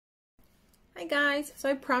Hi guys, so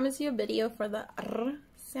I promised you a video for the R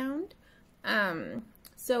sound.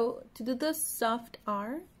 So to do the soft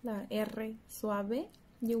R, la R suave,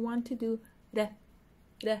 you want to do R,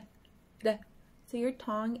 R, R. So your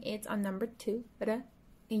tongue is on number 2, R,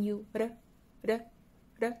 and you R, R,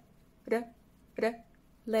 R, R, R.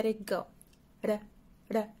 Let it go. R,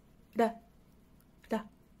 R, R, R,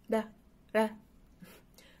 R, R.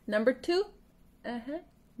 Number 2,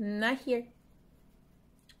 not here.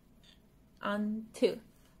 On 2,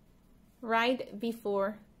 right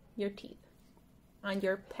before your teeth, on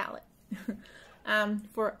your palate.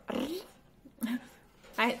 For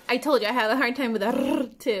I told you I have a hard time with the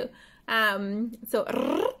too. So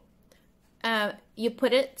you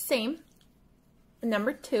put it same,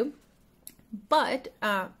 number 2, but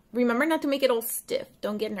remember not to make it all stiff.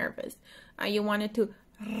 Don't get nervous. You want it to,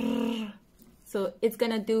 so it's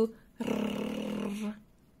gonna do.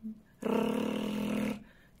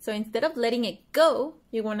 So instead of letting it go,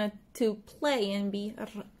 you want it to play and be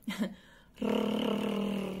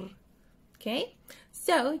okay?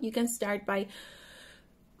 So you can start by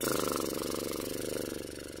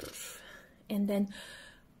and then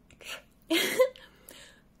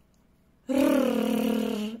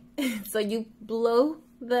so you blow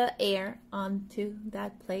the air onto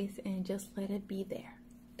that place and just let it be there.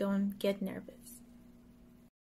 Don't get nervous.